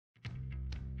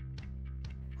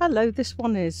Hello, this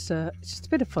one is it's just a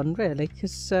bit of fun really,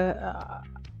 because I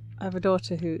have a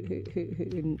daughter who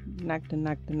nagged and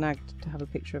nagged and nagged to have a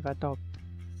picture of our dog.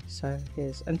 So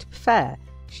here's, and to be fair,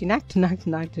 she nagged and nagged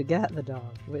and nagged to get the dog.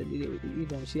 You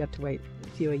know, she had to wait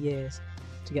fewer years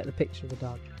to get the picture of the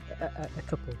dog. A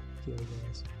couple fewer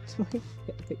years to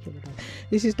get the picture of the dog.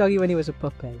 This is Doggy when he was a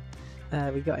puppy.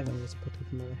 We got him when he was a puppy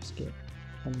from a rescue,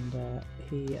 and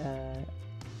he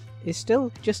is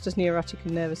still just as neurotic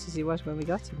and nervous as he was when we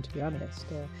got him, to be honest.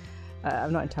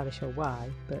 I'm not entirely sure why,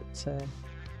 but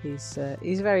he's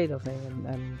very lovely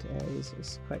and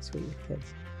he's quite sweet with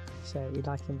kids, so we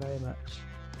like him very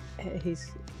much.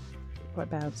 He's quite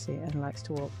bouncy and likes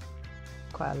to walk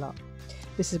quite a lot.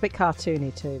 This is a bit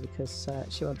cartoony too, because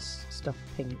she wants stuff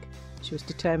pink. She was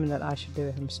determined that I should do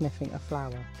him sniffing a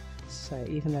flower, so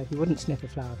even though he wouldn't sniff a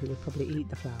flower, he would probably eat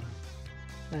the flower.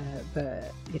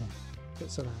 But you know,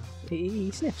 it's allowed.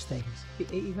 He sniffs things.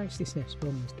 He mostly sniffs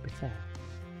bums, to be fair.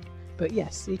 But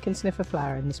yes, he can sniff a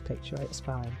flower in this picture. It's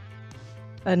fine.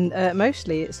 And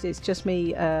mostly it's just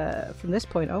me from this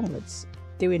point onwards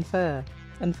doing fur.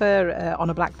 And fur on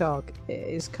a black dog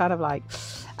is kind of like,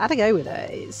 I had to go with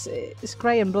it. It's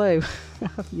grey and blue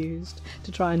I've used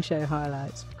to try and show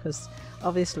highlights, because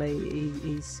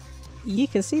obviously you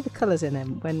can see the colours in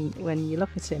him when you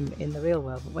look at him in the real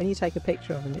world, but when you take a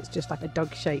picture of him, it's just like a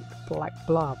dog-shaped black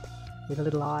blob with a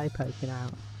little eye poking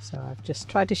out. So I've just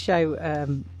tried to show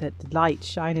the light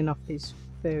shining off his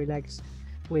furry legs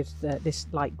with this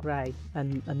light grey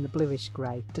and the bluish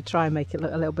grey to try and make it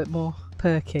look a little bit more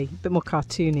perky, a bit more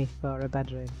cartoony for a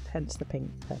bedroom, hence the pink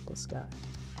purple sky.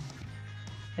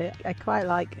 I quite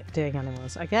like doing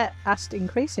animals. I get asked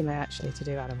increasingly actually to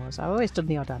do animals. I've always done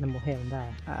the odd animal here and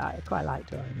there. I quite like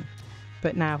doing them.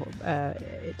 But now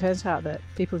it turns out that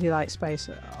people who like space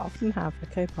often have a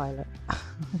co-pilot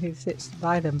who sits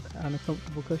by them on a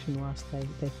comfortable cushion whilst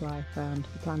they fly around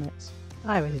the planets.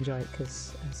 I always enjoy it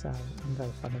because I'm very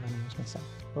fond of animals myself.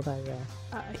 Although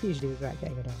I usually regret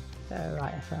getting a dog.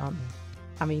 Right effort, aren't they?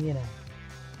 I mean, you know,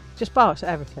 just barks at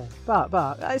everything. Bark,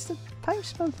 bark. It's the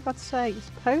postman, for God's sake. It's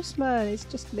the postman. He's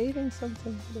just leaving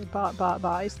something. Bark, bark,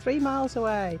 bark. It's 3 miles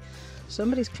away.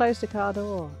 Somebody's closed a car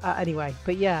door. Anyway,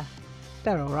 but yeah,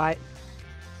 they're all right,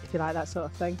 if you like that sort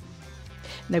of thing.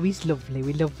 No, he's lovely.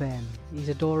 We love him. He's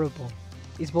adorable.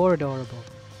 He's more adorable.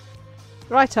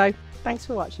 Righto. Thanks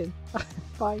for watching.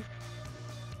 Bye.